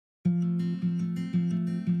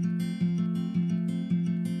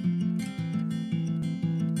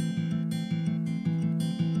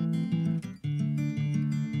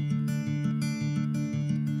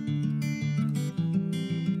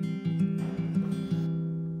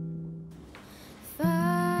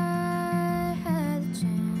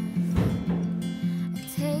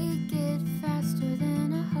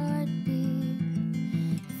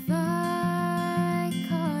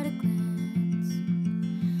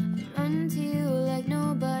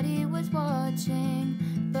watching,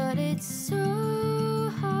 but it's so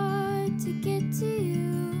hard to get to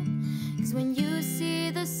you. 'Cause when you see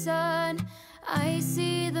the sun, I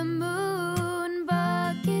see the moon.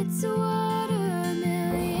 Buckets of water,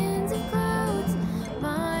 millions of clouds,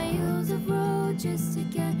 miles of road just to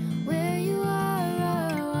get where you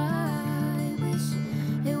are. Oh, I wish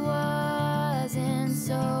it wasn't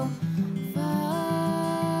so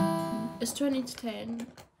far. It's 20 to 10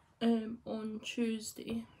 on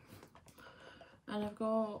Tuesday, and we've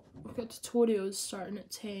got tutorials starting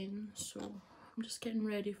at 10, so I'm just getting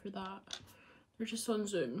ready for that. They're just on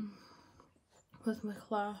Zoom with my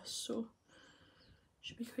class, so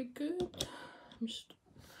should be quite good.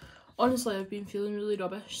 Honestly, I've been feeling really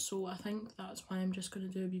rubbish, so I think that's why I'm just going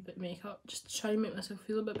to do a wee bit of makeup, just to try and make myself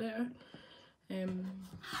feel a bit better.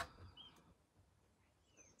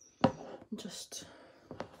 Just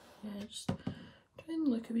try and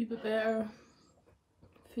look a wee bit better,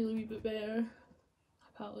 feel a wee bit better. My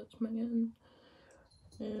palette's minging.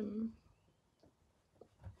 So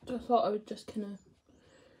I thought I would just kind of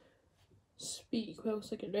speak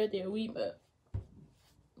whilst I get ready a wee bit,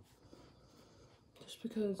 just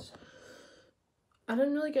because I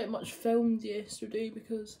didn't really get much filmed yesterday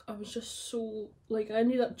because I was just so, like, I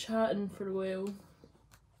ended up chatting for a while,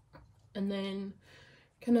 and then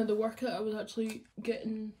kind of the work that I was actually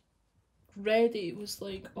getting ready was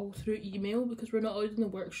like all through email, because we're not allowed in the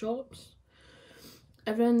workshops.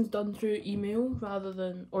 Everything's done through email rather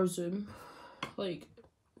than, or Zoom. Like,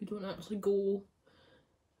 we don't actually go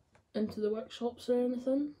into the workshops or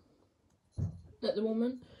anything at the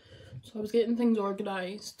moment. So I was getting things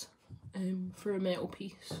organised for a metal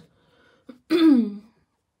piece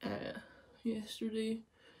yesterday,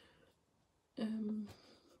 and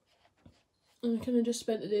I kind of just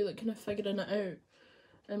spent the day like kind of figuring it out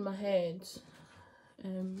in my head,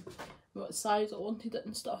 what size I wanted it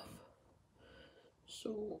and stuff.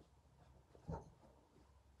 So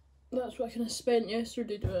that's what I kind of spent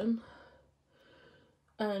yesterday doing,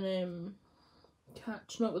 and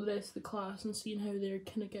catching up with the rest of the class and seeing how they're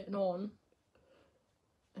kind of getting on.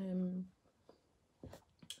 And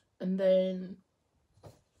then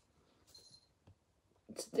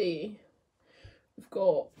today we've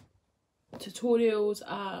got tutorials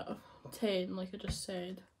at 10, like I just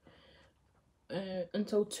said,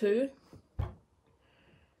 until 2,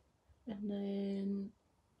 and then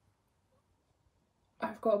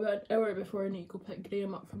I've got about an hour before I need to go pick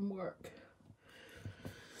Graham up from work.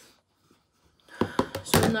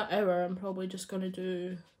 So in that hour I'm probably just going to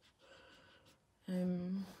do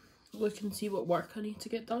look and see what work I need to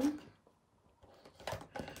get done.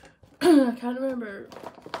 I can't remember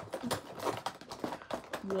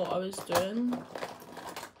what I was doing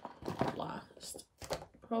last.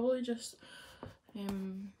 Probably just what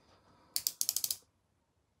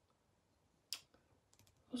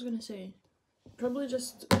was I gonna say? Probably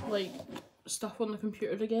just like stuff on the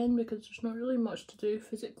computer again, because there's not really much to do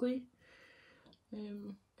physically.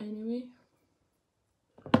 Anyway,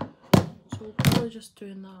 so probably just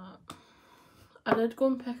doing that. I did go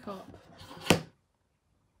and pick up.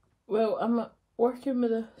 Well, I'm working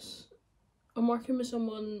with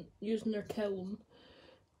someone using their kiln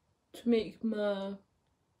to make my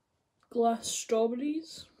glass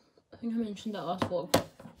strawberries. I think I mentioned that last vlog.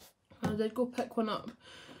 I did go pick one up.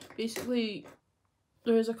 Basically,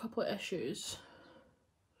 there is a couple of issues.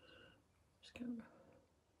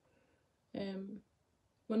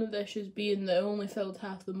 One of the issues being that I only filled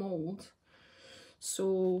half the mould,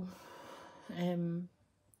 so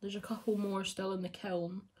there's a couple more still in the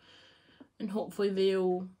kiln, and hopefully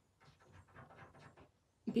they'll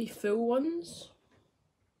be full ones.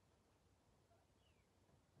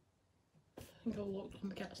 I think I'll lock on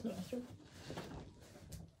the cat's in the bathroom.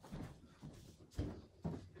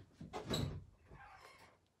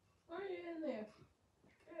 Why are you in there?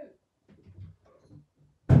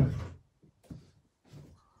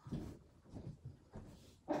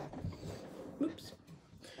 Oops.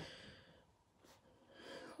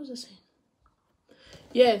 What was I saying?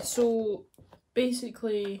 Yeah, so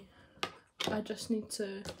basically I just need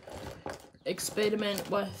to experiment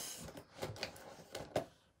with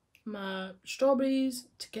my strawberries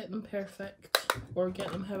to get them perfect, or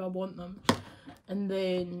get them how I want them, and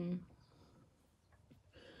then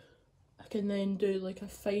I can then do like a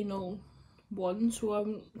final one. So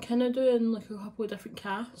I'm kind of doing like a couple of different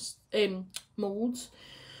moulds,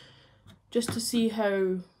 just to see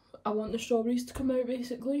how I want the strawberries to come out,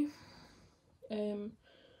 basically.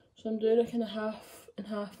 So I'm doing a kind of half and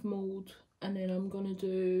half mould, and then I'm gonna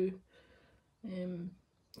do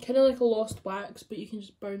kind of like a lost wax, but you can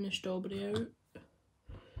just burn the strawberry out,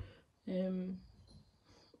 and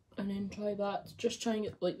then try try that. Just try and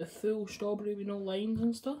get like the full strawberry with no lines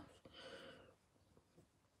and stuff.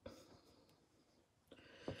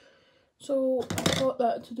 So I've got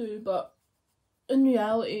that to do, but in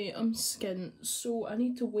reality I'm skint, so I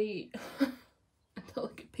need to wait until I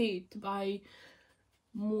get paid to buy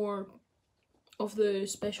more of the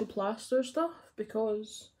special plaster stuff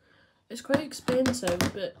because it's quite expensive,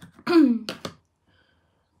 but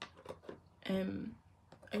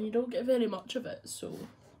and you don't get very much of it, so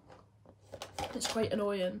it's quite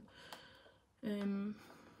annoying.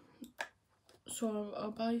 So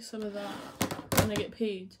I'll buy some of that when I get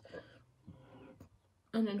paid,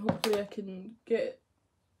 and then hopefully I can get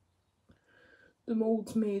the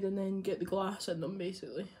moulds made and then get the glass in them,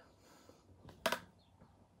 basically.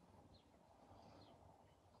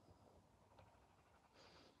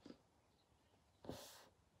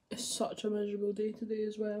 It's such a miserable day today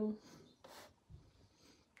as well.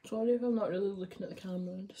 Sorry if I'm not really looking at the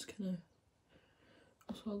camera, I'm just kind of...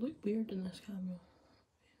 Also, I look weird in this camera.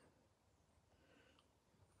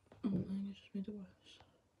 I think I just made it worse.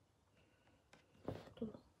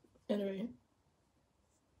 Anyway.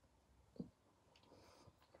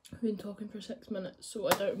 I've been talking for 6 minutes, so I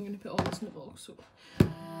doubt I'm going to put all this in the vlog, so...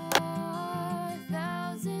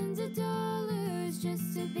 Thousands of dollars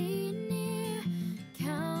just to be near.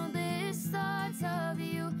 Countless thoughts of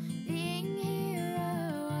you being here.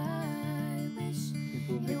 Oh, I wish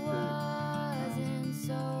it wasn't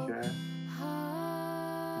so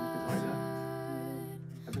hard.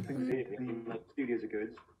 Everything's like studios are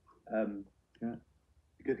good. Yeah.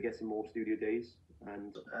 Good to get some more studio days,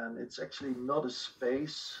 and it's actually not a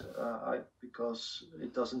space because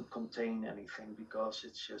it doesn't contain anything, because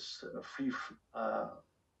it's just a free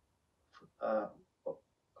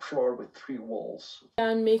floor with 3 walls.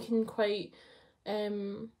 And making quite I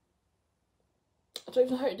don't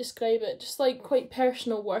even know how to describe it, just like quite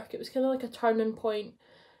personal work. It was kind of like a turning point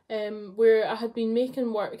where I had been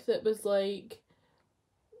making work that was like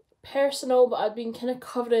personal, but I'd been kind of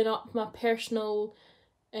covering up my personal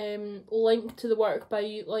link to the work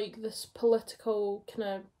by like this political kind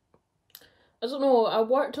of, I don't know, I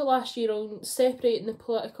worked last year on separating the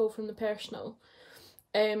political from the personal.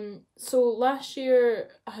 So last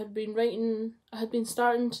year I had been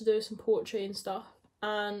starting to do some poetry and stuff,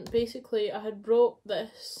 and basically I had wrote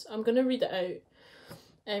this. I'm gonna read it out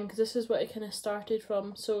because this is what it kind of started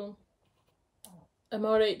from, so am I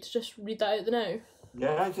alright to just read that out now?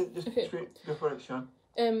 Yeah, just okay. Go for it, Sean.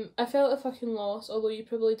 I felt a fucking loss, although you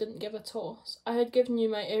probably didn't give a toss. I had given you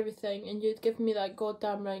my everything, and you'd given me that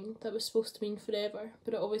goddamn ring that was supposed to mean forever,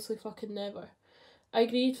 but it obviously fucking never. I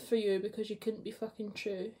grieved for you because you couldn't be fucking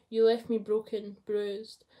true. You left me broken,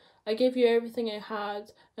 bruised. I gave you everything I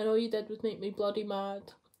had, and all you did was make me bloody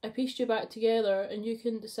mad. I pieced you back together, and you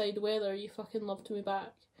couldn't decide whether you fucking loved me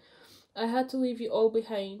back. I had to leave you all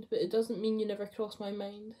behind, but it doesn't mean you never crossed my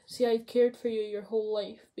mind. See, I'd cared for you your whole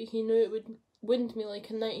life, but he knew it would wound me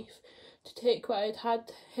like a knife to take what I'd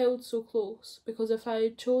had held so close, because if I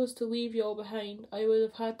had chose to leave you all behind, I would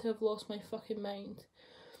have had to have lost my fucking mind.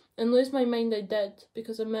 And lose my mind I did,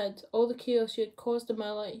 because amid all the chaos you had caused in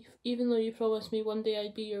my life, even though you promised me one day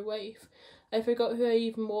I'd be your wife, I forgot who I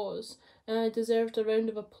even was, and I deserved a round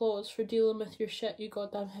of applause for dealing with your shit, you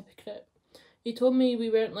goddamn hypocrite. You told me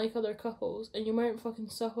we weren't like other couples, and you weren't fucking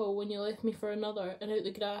supple when you left me for another, and out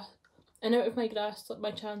of my grasp slipped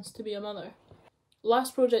my chance to be a mother.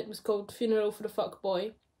 Last project was called Funeral for a Fuck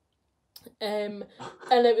Boy, and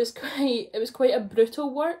it was quite a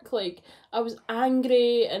brutal work. Like, I was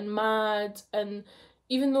angry and mad, and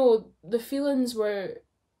even though the feelings were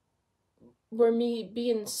me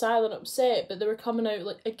being silent, upset, but they were coming out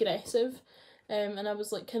like aggressive, and I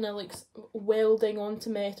was like kind of like welding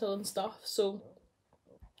onto metal and stuff. So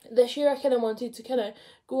this year I kind of wanted to kind of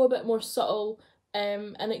go a bit more subtle,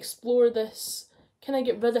 and explore this. Can I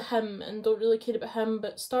get rid of him and don't really care about him,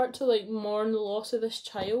 but start to like mourn the loss of this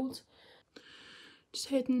child. Just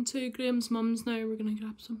heading to Graham's mum's now. We're gonna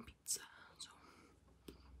grab some pizza.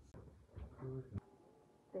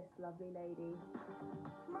 This lovely lady.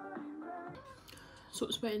 So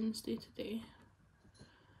it's Wednesday today,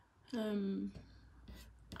 and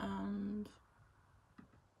I'm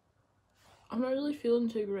not really feeling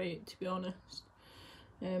too great, to be honest.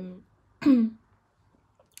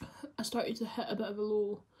 I started to hit a bit of a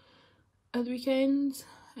low at the weekend,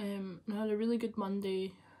 and I had a really good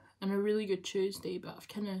Monday and a really good Tuesday, but I've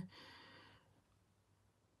kind of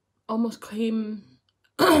almost came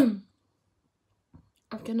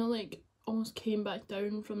I've kind of like almost came back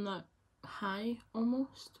down from that high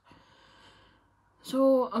almost.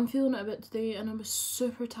 So I'm feeling it a bit today, and I was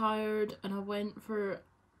super tired, and I went for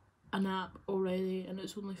a nap already, and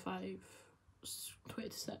it's only 5:20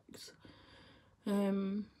 to 6.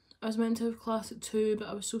 I was meant to have class at 2, but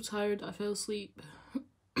I was so tired that I fell asleep.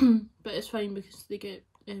 But it's fine because they get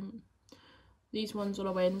these ones on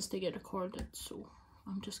a Wednesday get recorded, so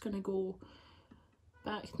I'm just gonna go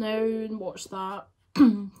back now and watch that,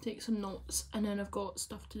 take some notes, and then I've got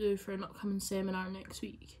stuff to do for an upcoming seminar next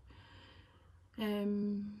week.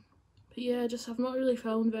 But yeah, I've not really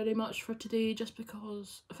filmed very much for today, just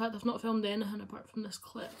because, in fact, I've not filmed anything apart from this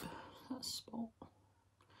clip. That spot.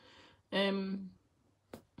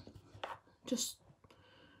 Just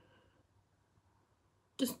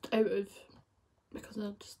out of, because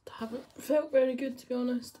I just haven't felt very good, to be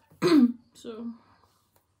honest. So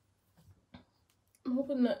I'm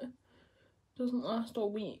hoping that it doesn't last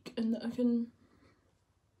all week and that I can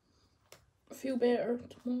feel better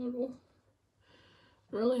tomorrow.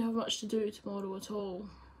 I don't really have much to do tomorrow at all.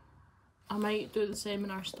 I might do the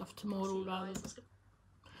seminar stuff tomorrow rather than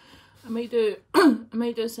I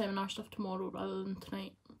might do seminar stuff tomorrow rather than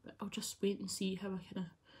tonight, but I'll just wait and see how I kind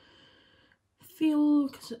of feel,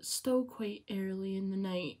 because it's still quite early in the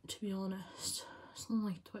night, to be honest. It's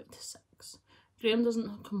only like 20 to 6. Graham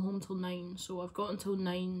doesn't come home till 9, so I've got until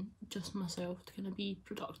 9 just myself to kind of be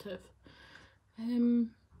productive.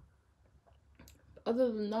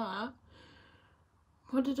 Other than that,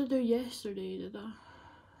 what did I do yesterday?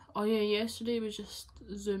 Oh yeah, yesterday was just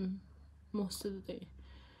Zoom most of the day.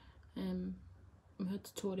 We had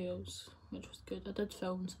tutorials, which was good. I did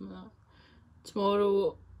film some of that.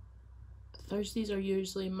 Tomorrow, Thursdays are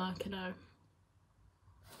usually my kind of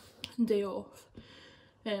day off.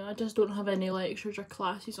 I just don't have any lectures or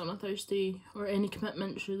classes on a Thursday, or any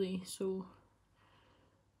commitments really, so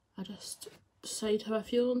I just decide how I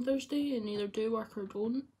feel on Thursday and either do work or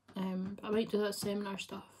don't. But I might do that seminar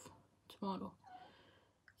stuff tomorrow.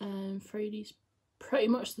 And Friday's pretty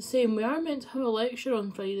much the same. We are meant to have a lecture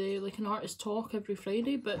on Friday, like an artist talk every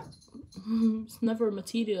Friday, but it's never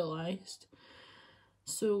materialised.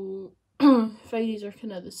 So Fridays are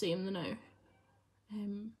kind of the same now.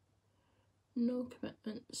 No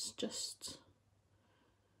commitments, just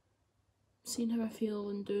seeing how I feel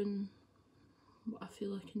and doing what I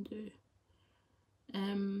feel I can do.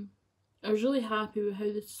 I was really happy with how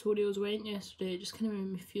the tutorials went yesterday. It just kind of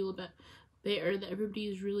made me feel a bit better that everybody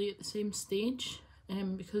is really at the same stage.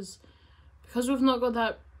 Because we've not got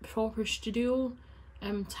that proper studio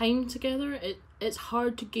time together, it's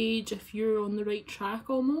hard to gauge if you're on the right track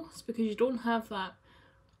almost, because you don't have that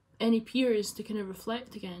any peers to kind of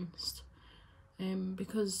reflect against.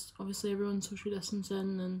 Because obviously everyone's social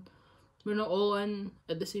distancing and we're not all in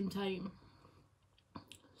at the same time.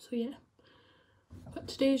 So yeah. But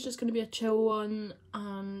today's just going to be a chill one,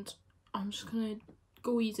 and I'm just going to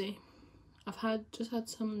go easy. I've just had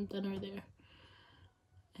some dinner there.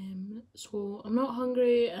 So I'm not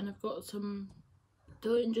hungry, and I've got some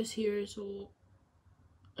diluent juice here, so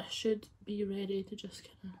I should be ready to just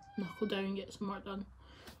kind of knuckle down and get some work done.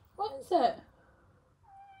 What is it?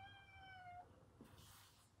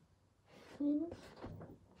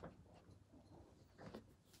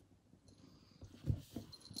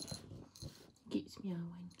 Keeps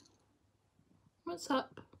meowing. What's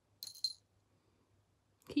up?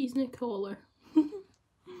 He's in a collar.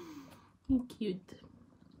 Cute.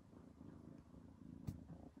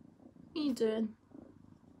 What are you doing?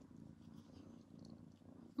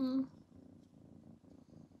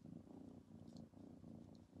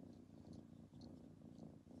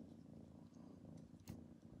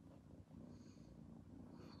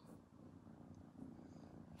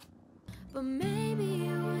 But maybe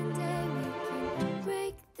one day we can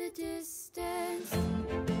break the distance.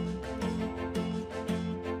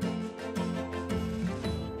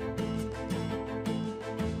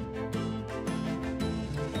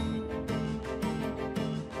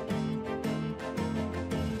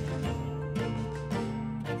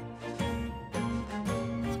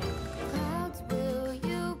 Clouds, will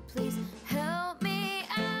you please help me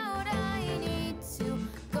out? I need to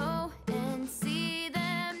go and see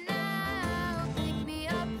them now. Pick me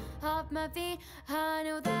up off my feet. I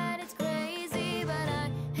know that it's crazy, but I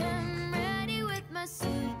am ready with my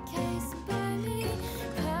suitcase by me.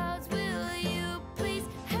 Clouds, will you please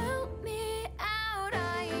help me out?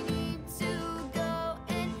 I need to go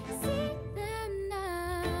and see them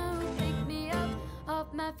now. Pick me up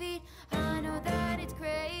off my feet. I know that it's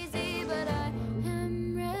crazy, but I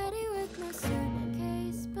am ready with my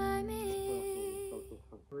suitcase by me.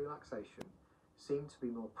 Relaxation seem to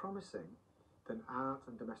be more promising than art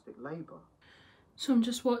and domestic labour. So I'm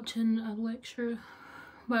just watching a lecture,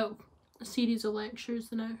 well, a series of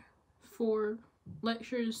lectures now. 4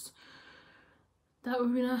 lectures that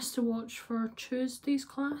we've been asked to watch for Tuesday's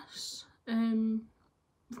class.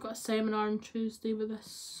 We've got a seminar on Tuesday with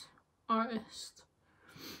this artist.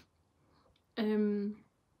 So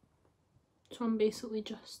I'm basically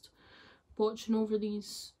just watching over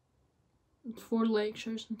these 4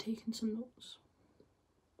 lectures and taking some notes.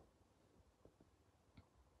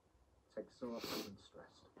 Takes so off feeling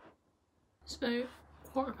stressed. It's about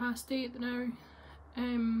 8:15 now.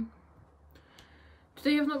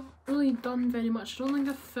 Today I've not really done very much. I don't think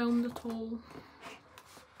I've filmed at all.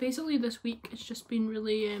 Basically this week it's just been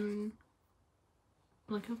really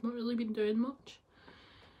like I've not really been doing much.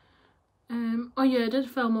 Oh yeah, I did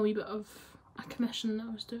film a wee bit of a commission that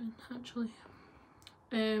I was doing actually.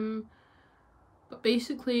 But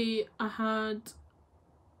basically I had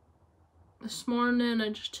this morning I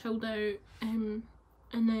just chilled out, and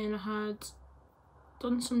then I had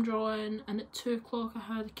done some drawing, and at 2 o'clock I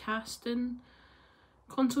had a casting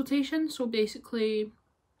consultation. So basically,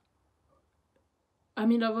 I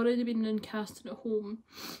mean, I've already been in casting at home,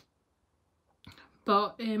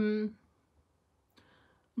 but I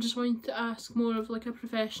just wanted to ask more of like a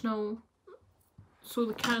professional. So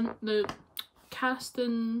the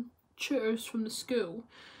casting tutors from the school,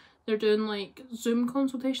 they're doing like Zoom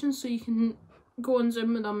consultations, so you can go on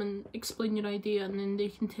Zoom with them and explain your idea, and then they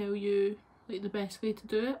can tell you like the best way to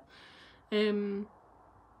do it. And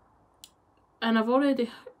I already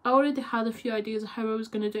had a few ideas of how I was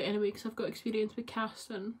going to do it anyway, because I've got experience with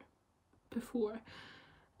casting before.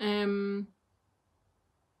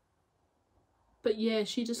 But yeah,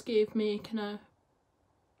 she just gave me kind of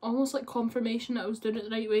almost like confirmation that I was doing it the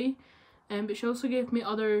right way. But she also gave me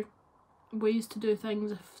other ways to do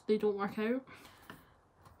things if they don't work out.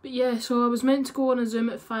 But yeah, so I was meant to go on a Zoom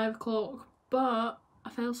at 5 o'clock, but I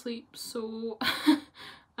fell asleep, so I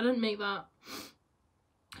didn't make that.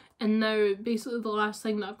 And now basically the last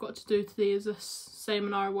thing that I've got to do today is this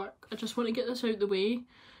seminar work. I just want to get this out of the way,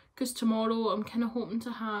 because tomorrow I'm kind of hoping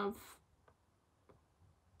to have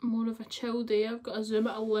more of a chill day. I've got a Zoom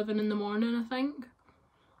at 11 in the morning, I think.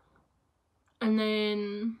 And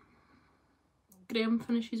then Graham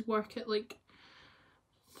finishes work at like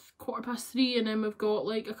 3:15, and then we've got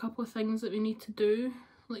like a couple of things that we need to do,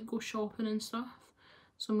 like go shopping and stuff.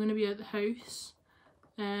 So I'm going to be out the house.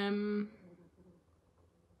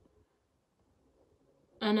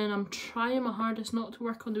 And then I'm trying my hardest not to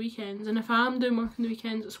work on the weekends. And if I am doing work on the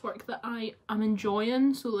weekends, it's work that I am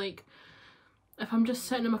enjoying. So like, if I'm just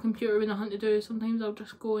sitting on my computer with nothing to do, sometimes I'll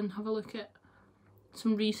just go and have a look at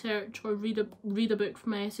some research or read a book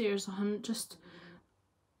from my essay or something. Just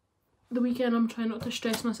the weekend I'm trying not to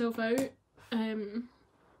stress myself out,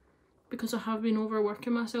 because I have been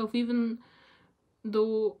overworking myself. Even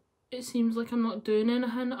though it seems like I'm not doing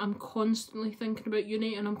anything, I'm constantly thinking about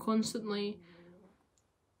uni, and I'm constantly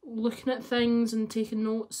looking at things and taking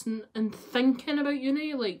notes and thinking about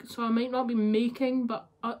uni. Like, so I might not be making, but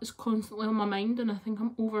it's constantly on my mind, and I think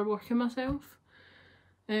I'm overworking myself.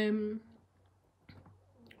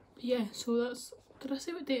 Yeah, so that's, did I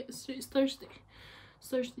say what day it is? It's Thursday. It's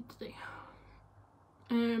Thursday today.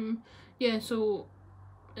 Yeah, so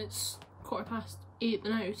it's 8:15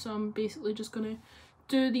 now, so I'm basically just gonna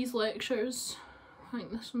do these lectures. I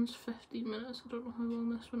think this one's 15 minutes, I don't know how long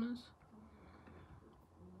this one is.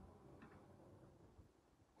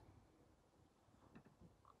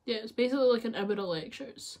 Yeah, it's basically like an hour of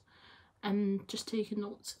lectures and just taking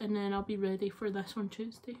notes, and then I'll be ready for this on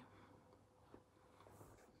Tuesday.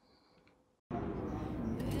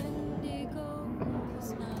 Indigo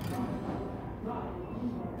was not enough.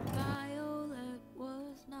 Violet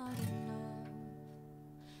was not enough.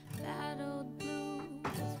 Battled blue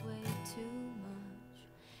was way too much.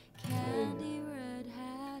 Candy red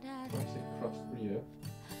had enough.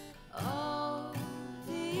 All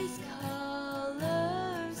these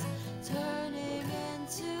colors turning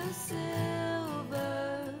into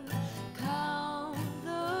silver. Count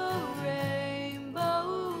the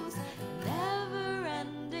rainbows,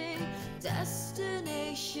 never-ending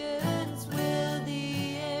destinations. Will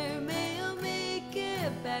the airmail make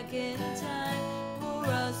it back in time for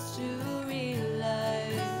us to